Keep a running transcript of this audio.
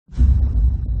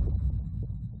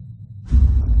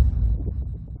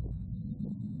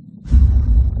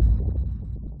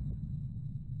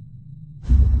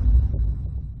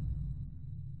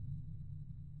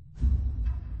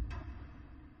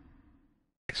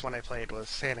next one I played was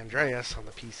San Andreas on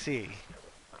the PC,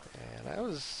 and I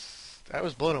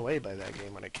was blown away by that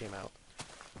game when it came out.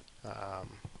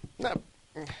 Not,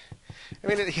 I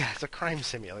mean, yeah, it's a crime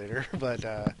simulator, but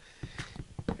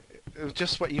it was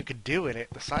just what you could do in it,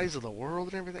 the size of the world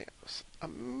and everything. It was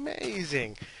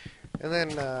amazing. And then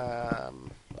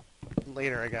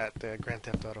later I got Grand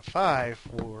Theft Auto 5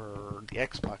 for the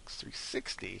Xbox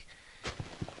 360,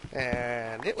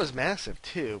 and it was massive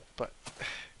too, but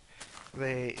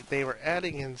they were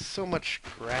adding in so much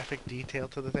graphic detail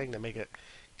to the thing to make it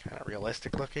kind of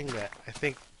realistic looking that I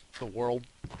think the world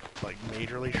like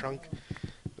majorly shrunk.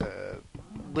 The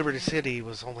Liberty City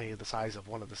was only the size of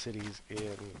one of the cities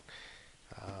in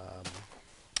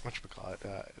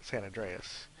San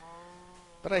Andreas.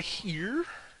 But I hear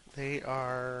they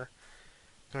are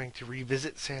going to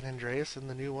revisit San Andreas in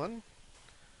the new one,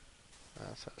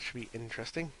 so that should be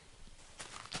interesting.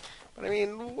 But I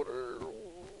mean, what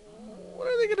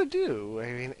are they going to do?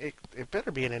 I mean, it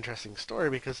better be an interesting story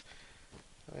because,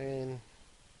 I mean,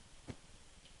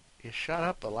 you shot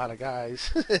up a lot of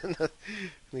guys in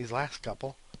these last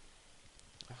couple.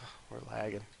 Oh, we're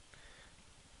lagging.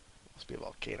 Must be a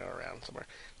volcano around somewhere.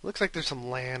 Looks like there's some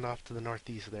land off to the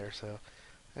northeast there, so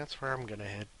that's where I'm going to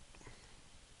head.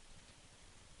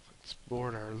 Let's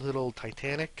board our little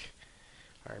Titanic,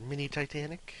 our mini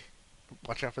Titanic.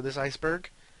 Watch out for this iceberg.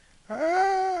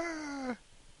 Ah!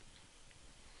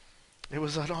 It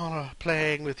was an honor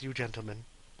playing with you, gentlemen.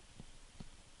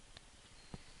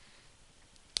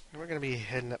 And we're going to be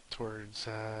heading up towards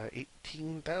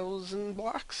 18,000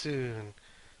 blocks soon.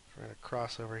 We're going to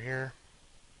cross over here.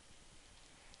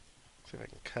 See if I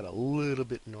can cut a little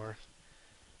bit north.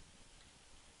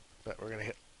 But we're going to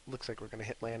hit, looks like we're going to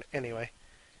hit land anyway.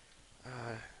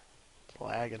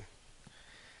 Lagging.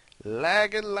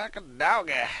 Lagging like a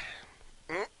doggy.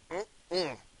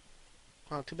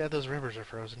 Well, too bad those rivers are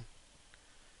frozen.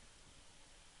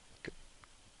 Could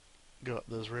go up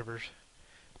those rivers.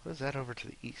 What is that over to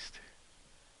the east?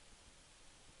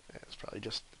 It's probably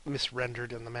just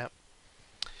misrendered in the map.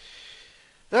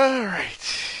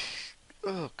 Alright.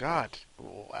 Oh, God.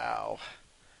 Wow.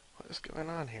 What is going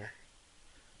on here?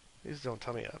 Please don't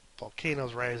tell me a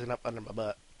volcano's rising up under my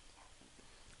butt.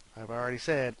 I've already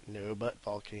said, no butt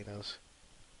volcanoes.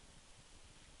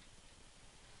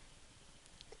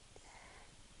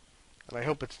 And I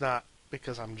hope it's not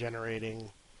because I'm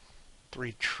generating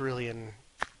 3 trillion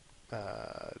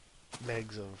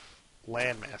megs of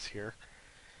landmass here.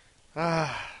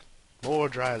 Ah, more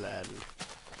dry land.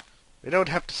 We don't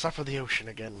have to suffer the ocean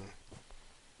again.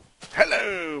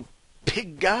 Hello,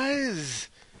 pig guys!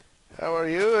 How are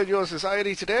you and your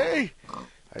society today?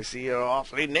 I see you're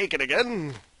awfully naked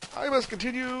again. I must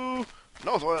continue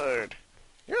northward.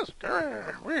 Yes,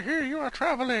 grr, we're here. You are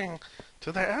traveling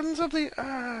to the ends of the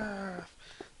earth,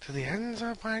 to the ends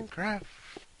of Minecraft.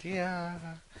 Yeah.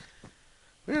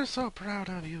 We're so proud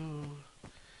of you,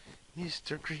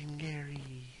 Mr. TheGrimGary.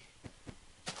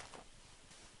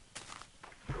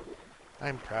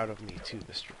 I'm proud of me too,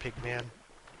 Mr. Pigman.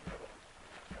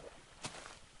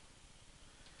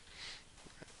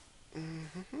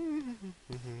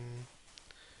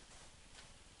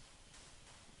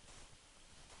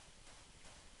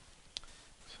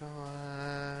 So,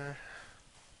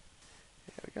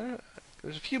 yeah,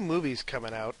 there's a few movies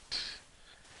coming out.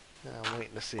 I'm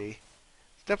waiting to see.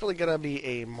 It's definitely gonna be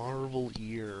a Marvel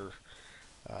year.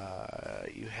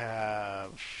 You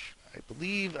have, I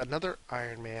believe, another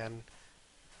Iron Man.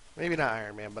 Maybe not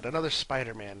Iron Man, but another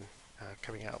Spider-Man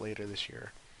coming out later this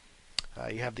year.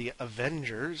 You have the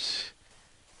Avengers.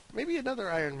 Maybe another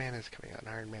Iron Man is coming out in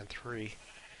Iron Man 3.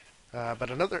 But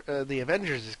another, the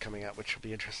Avengers is coming out, which will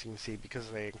be interesting to see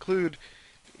because they include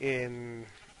in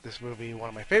this movie one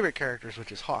of my favorite characters,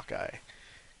 which is Hawkeye.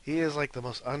 He is like the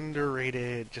most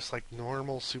underrated, just like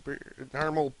normal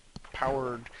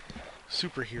powered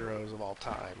superheroes of all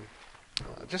time.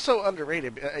 Just so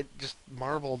underrated.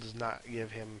 Marvel does not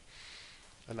give him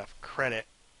enough credit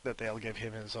that they'll give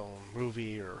him his own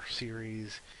movie or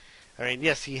series. I mean,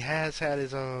 yes, he has had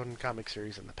his own comic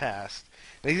series in the past,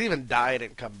 and he's even died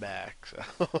and come back.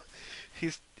 So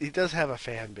he does have a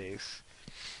fan base,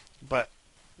 but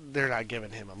they're not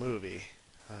giving him a movie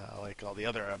like all the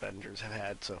other Avengers have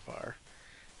had so far.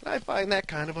 And I find that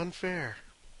kind of unfair.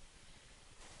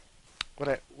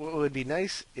 What would be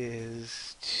nice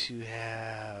is to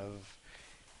have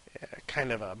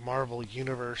kind of a Marvel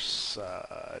Universe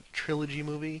trilogy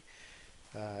movie.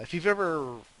 If you've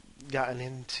ever gotten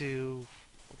into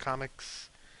comics,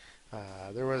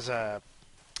 there was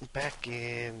back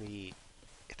in the,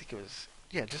 I think it was,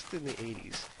 yeah, just in the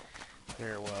 80s,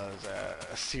 there was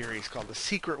a series called The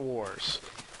Secret Wars.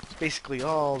 It's basically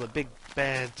all the big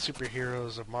bad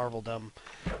superheroes of Marveldom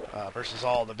versus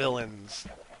all the villains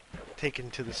taken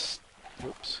to this,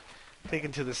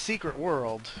 taken to the secret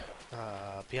world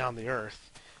beyond the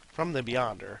Earth from the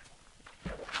Beyonder,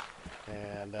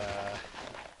 and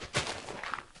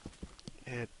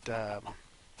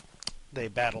they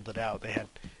battled it out. They had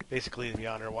basically the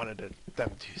Beyonder wanted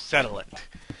them to settle it.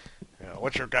 You know,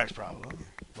 what's your guy's problem?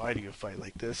 Why do you fight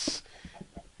like this?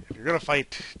 If you're gonna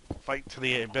fight, fight to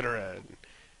the bitter end.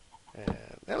 And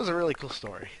that was a really cool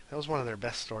story. That was one of their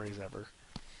best stories ever.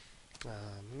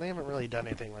 They haven't really done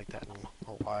anything like that in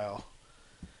a while.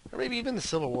 Or maybe even the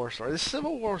Civil War story. The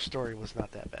Civil War story was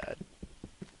not that bad.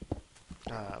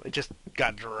 It just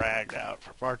got dragged out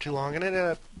for far too long and ended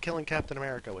up killing Captain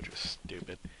America, which was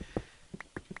stupid.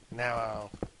 Now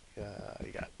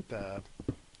you got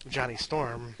Johnny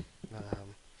Storm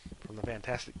from the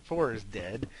Fantastic Four is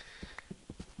dead.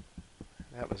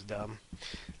 That was dumb.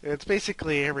 It's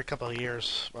basically every couple of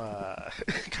years,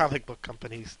 comic book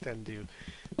companies tend to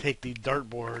take the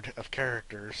dartboard of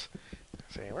characters,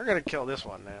 saying, we're going to kill this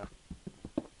one now.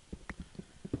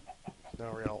 No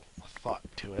real thought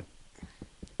to it.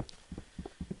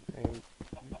 And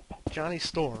Johnny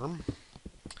Storm,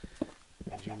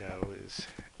 as you know, is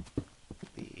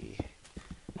the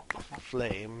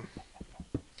Flame.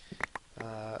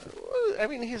 I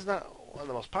mean, he's not one of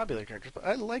the most popular characters, but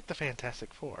I like the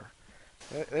Fantastic Four.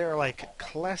 They're like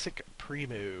classic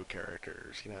primo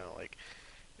characters, you know, like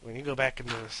when you go back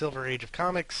into the Silver Age of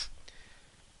comics,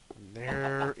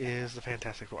 there is the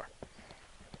Fantastic Four.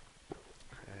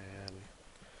 And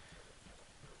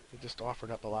they just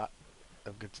offered up a lot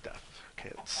of good stuff.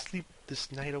 Okay, let's sleep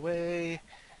this night away.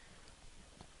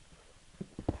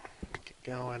 Get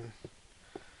going.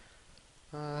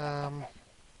 While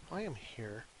I am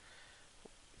here,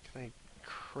 can I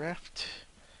craft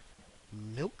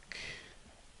milk?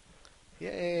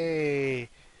 Yay!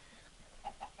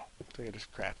 So I can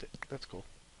just craft it. That's cool.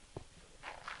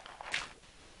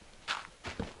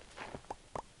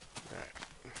 Alright.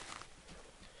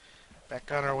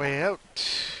 Back on our way out.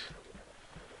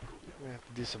 We're gonna have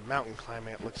to do some mountain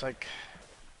climbing, it looks like.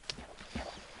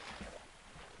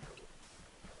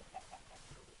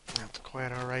 That's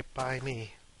quite alright by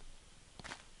me.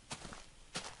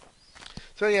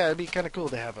 So yeah, it'd be kind of cool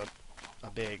to have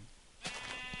a big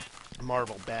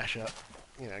Marvel bash up.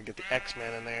 You know, get the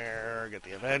X-Men in there, get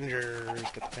the Avengers,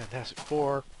 get the Fantastic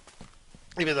Four.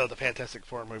 Even though the Fantastic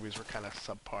Four movies were kind of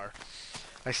subpar,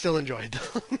 I still enjoyed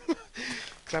them.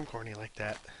 Because I'm corny like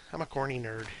that. I'm a corny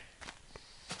nerd.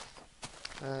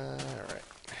 Alright.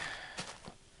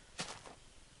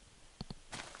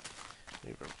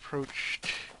 We've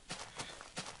approached...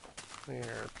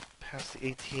 We're past the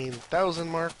 18,000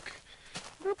 mark.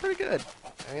 We're pretty good.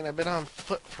 I mean, I've been on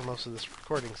foot for most of this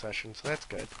recording session, so that's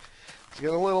good. I was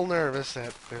getting a little nervous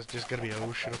that there's just going to be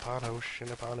ocean upon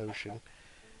ocean upon ocean.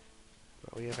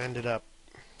 But we have ended up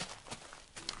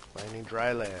finding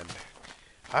dry land.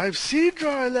 I've seen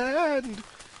dry land!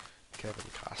 Kevin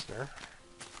Costner,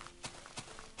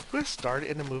 who has starred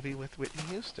in a movie with Whitney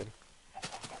Houston.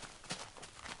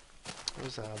 It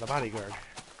was The Bodyguard,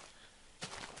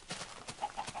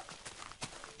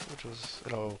 which was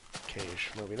an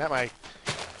okay-ish movie. Not my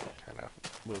kind of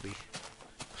movie.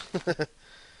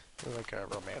 Like a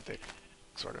romantic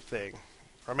sort of thing.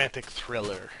 Romantic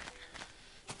thriller.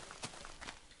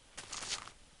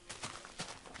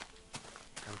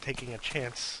 I'm taking a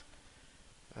chance.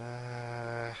 Do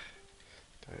I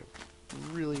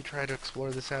really try to explore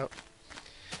this out?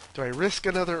 Do I risk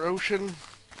another ocean?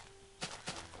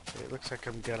 It looks like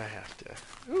I'm gonna have to.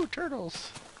 Ooh,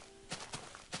 turtles!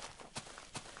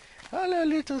 Hello,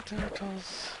 little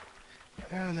turtles.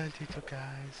 Hello, little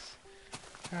guys.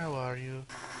 How are you?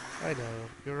 I know,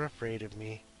 you're afraid of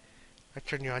me. I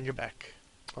turn you on your back.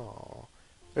 Aww.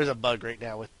 There's a bug right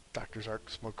now with Dr.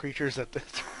 Zark's small creatures that the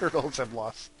turtles have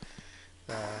lost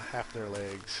half their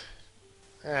legs.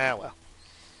 Ah, well.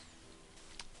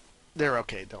 They're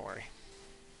okay, don't worry.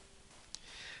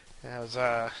 I was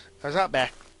out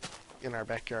back in our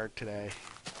backyard today,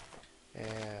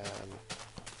 and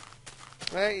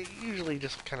I usually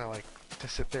just kind of like to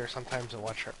sit there sometimes and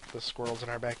watch the squirrels in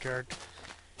our backyard.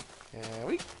 And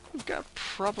we've got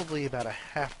probably about a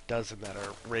half dozen that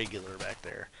are regular back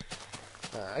there.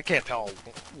 I can't tell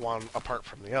one apart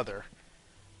from the other,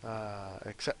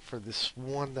 except for this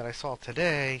one that I saw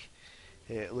today.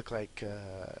 It looked like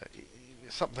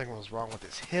something was wrong with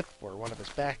his hip or one of his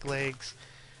back legs.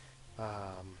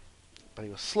 But he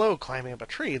was slow climbing up a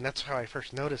tree, and that's how I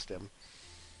first noticed him.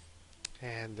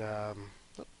 And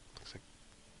looks like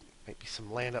might be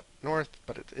some land up north,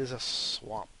 but it is a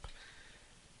swamp.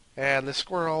 And the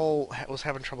squirrel was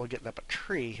having trouble getting up a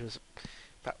tree. He was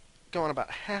going about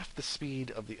half the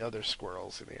speed of the other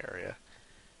squirrels in the area.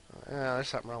 There's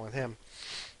something wrong with him.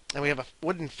 And we have a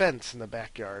wooden fence in the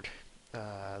backyard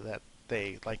that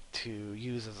they like to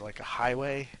use as like a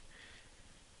highway.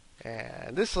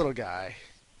 And this little guy,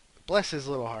 bless his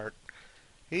little heart,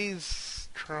 he's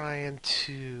trying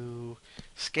to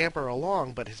scamper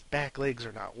along, but his back legs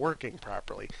are not working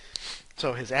properly.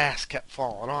 So his ass kept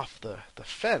falling off the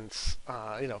fence,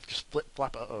 just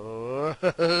flip-flop. Watch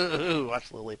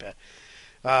the lily pad.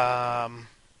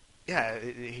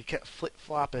 He kept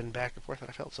flip-flopping back and forth, and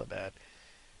I felt so bad.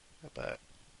 But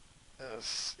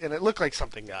and it looked like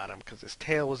something got him, because his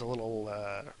tail was a little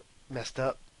messed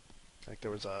up. Like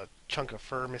there was a chunk of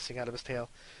fur missing out of his tail.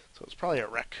 So it was probably a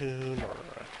raccoon or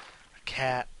a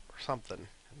cat or something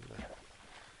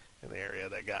in the area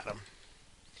that got him.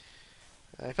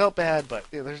 I felt bad, but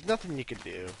there's nothing you can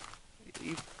do.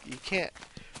 You can't.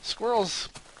 Squirrels,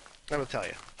 I will tell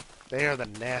you, they are the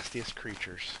nastiest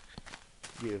creatures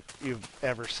you've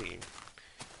ever seen.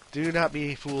 Do not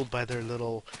be fooled by their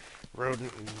little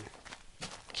rodent and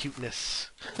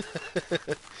cuteness.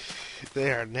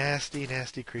 They are nasty,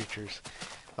 nasty creatures.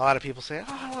 A lot of people say,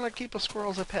 "Oh, I want to keep a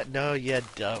squirrel as a pet." No, you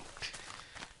don't.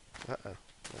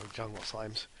 Jungle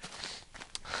slimes.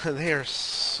 They are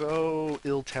so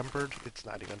ill-tempered, it's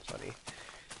not even funny.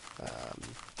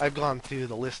 I've gone through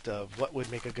the list of what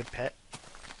would make a good pet,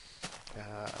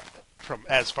 from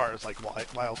as far as like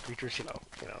wild creatures,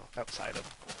 outside of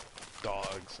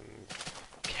dogs and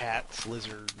cats,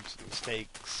 lizards, and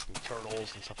snakes, and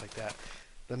turtles, and stuff like that.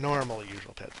 The normal,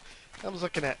 usual pets. I was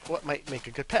looking at what might make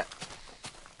a good pet,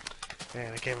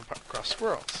 and I came across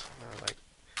squirrels. And I was like,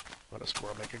 "Would a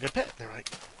squirrel make a good pet?" And they're like,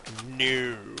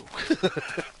 "No."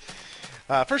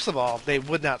 First of all, they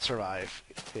would not survive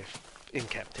if in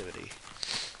captivity.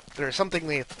 There's something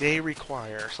they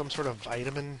require, some sort of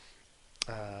vitamin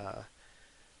that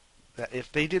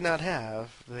if they did not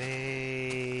have,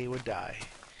 they would die.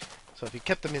 So if you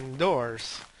kept them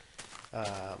indoors,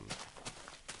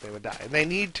 they would die. And they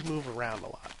need to move around a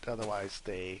lot, otherwise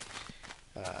they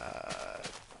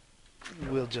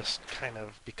will just kind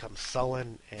of become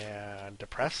sullen and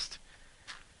depressed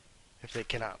if they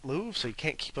cannot move, so you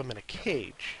can't keep them in a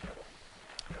cage.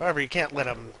 However, you can't let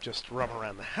them just roam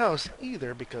around the house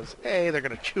either, because A, they're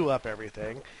going to chew up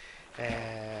everything,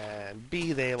 and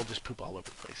B, they will just poop all over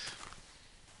the place.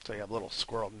 So you have little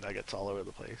squirrel nuggets all over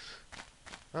the place.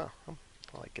 Oh, I'm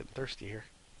like getting thirsty here.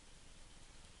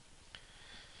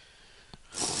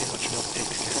 Let's see how much milk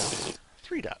takes care of.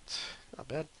 3 dots. Not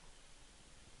bad.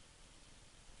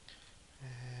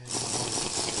 And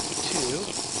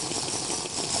 2.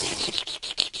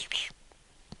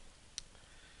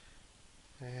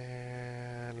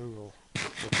 And ooh,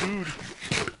 food.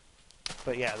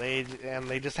 But yeah,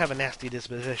 they just have a nasty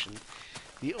disposition.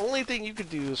 The only thing you could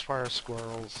do as far as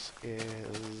squirrels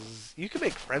is you can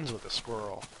make friends with a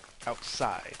squirrel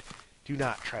outside. Do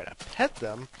not try to pet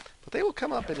them, but they will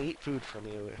come up and eat food from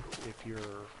you if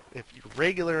you're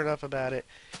regular enough about it.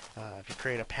 If you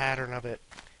create a pattern of it,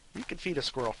 you can feed a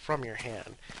squirrel from your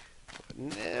hand. But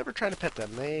never try to pet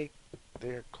them.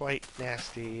 They're quite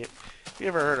nasty. If you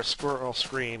ever heard a squirrel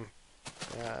scream,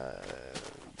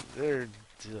 they're...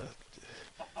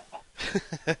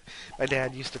 My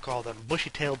dad used to call them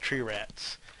bushy-tailed tree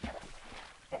rats.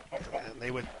 And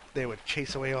they would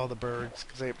chase away all the birds,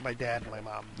 because my dad and my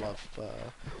mom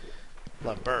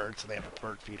love birds, so they have a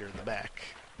bird feeder in the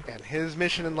back. And his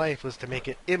mission in life was to make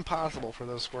it impossible for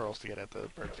those squirrels to get at the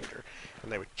bird feeder.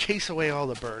 And they would chase away all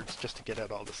the birds just to get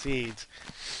at all the seeds.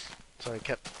 So I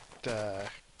kept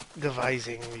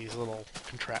devising these little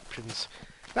contraptions,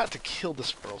 not to kill the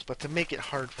squirrels, but to make it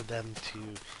hard for them to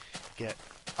get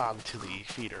onto the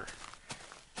feeder.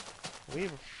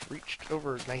 We've reached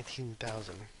over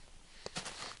 19,000.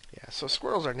 Yeah, so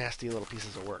squirrels are nasty little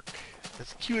pieces of work.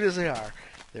 As cute as they are,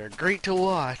 they're great to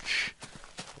watch.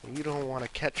 You don't want to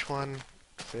catch one,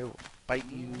 because they will bite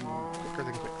you quicker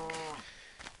than quick.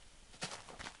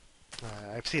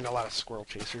 I've seen a lot of squirrel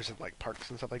chasers in like parks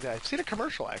and stuff like that. I've seen a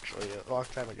commercial actually a long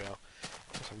time ago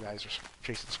where some guys were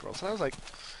chasing squirrels, and I was like,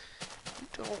 you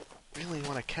don't really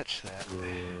want to catch that.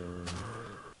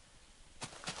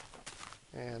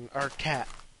 And our cat,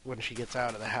 when she gets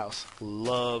out of the house,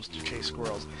 loves to chase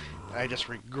squirrels. And I just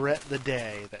regret the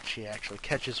day that she actually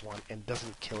catches one and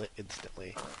doesn't kill it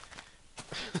instantly.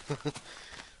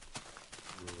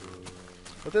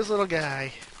 But this little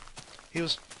guy, he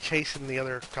was chasing the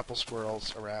other couple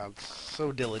squirrels around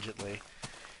so diligently,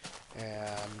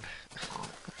 and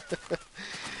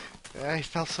I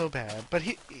felt so bad. But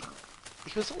he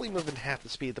was only moving half the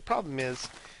speed. The problem is,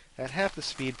 at half the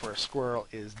speed for a squirrel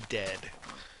is dead.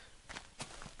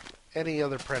 Any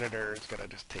other predator is going to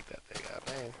just take that thing out,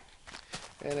 man.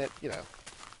 And it, you know,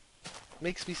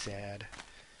 makes me sad.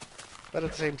 But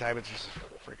at the same time, it's just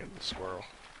a freaking squirrel.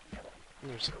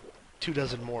 There's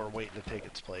 24 more waiting to take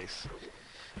its place.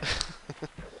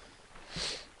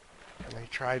 I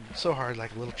tried so hard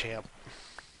like a little champ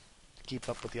to keep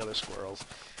up with the other squirrels.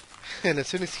 And as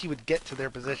soon as he would get to their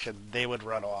position, they would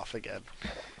run off again.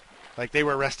 Like they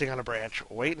were resting on a branch,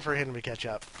 waiting for him to catch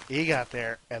up. He got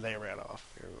there, and they ran off.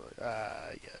 They were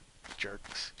like, yeah,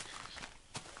 jerks.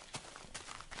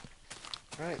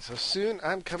 Alright, so soon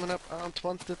I'm coming up on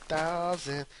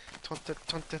 20,000.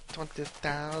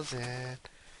 20,000.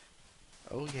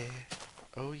 Oh yeah.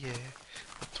 Oh yeah.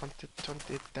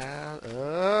 20,000.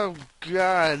 Oh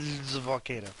god, it's a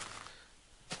volcano.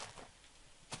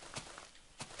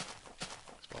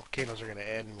 These volcanoes are gonna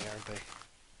end me, aren't they?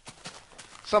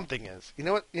 Something is. You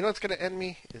know what? You know what's gonna end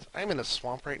me? Is I'm in a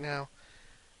swamp right now.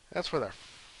 That's where the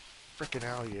frickin'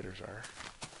 alligators are.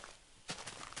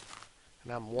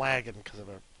 And I'm lagging because of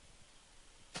a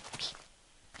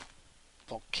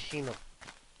volcano.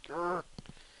 Grr.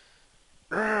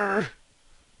 Grr.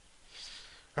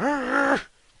 Grr.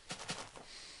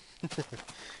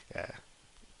 Yeah,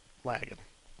 lagging.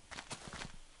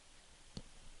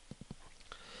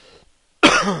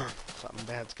 Something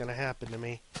bad's gonna happen to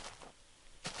me.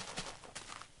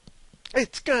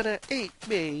 It's gonna eat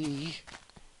me.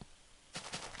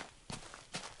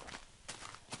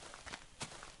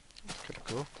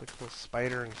 Cool. Like a little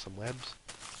spider and some webs.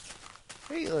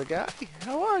 Hey, little guy.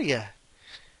 How are ya?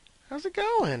 How's it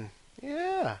going?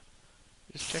 Yeah.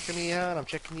 Just checking me out. I'm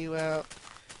checking you out.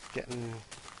 Getting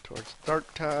towards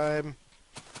dark time.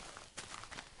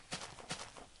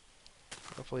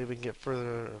 Hopefully we can get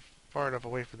far enough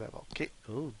away from that volcano.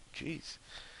 Oh, jeez.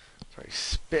 Sorry,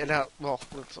 spitting out. Well,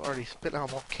 it's already spitting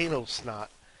out volcano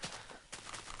snot.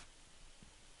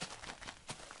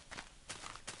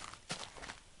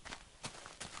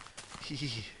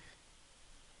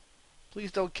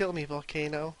 Please don't kill me,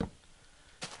 volcano.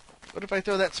 What if I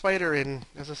throw that spider in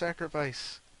as a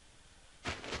sacrifice?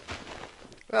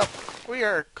 Well, we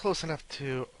are close enough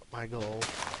to my goal.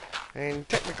 And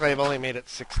technically I've only made it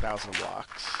 6,000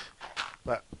 blocks.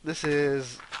 But this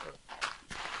is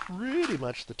pretty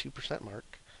much the 2%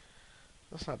 mark.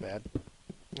 That's not bad.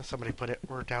 As somebody put it,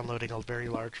 we're downloading a very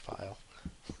large file.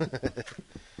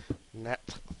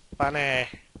 That's funny.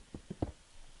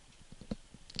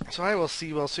 So I will see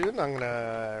you all soon. I'm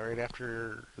gonna, right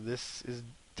after this is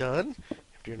done,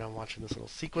 after you're done watching this little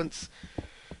sequence,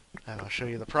 I'll show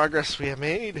you the progress we have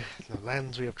made, the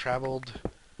lands we have traveled.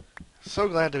 So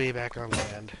glad to be back on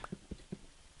land.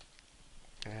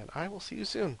 And I will see you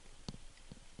soon.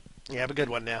 You have a good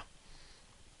one now.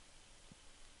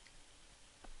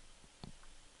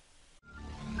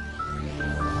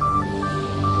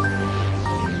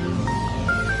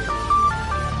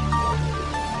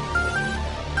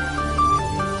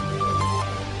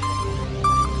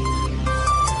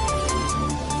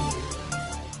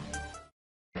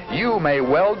 You may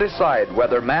well decide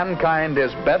whether mankind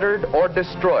is bettered or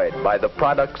destroyed by the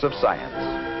products of science.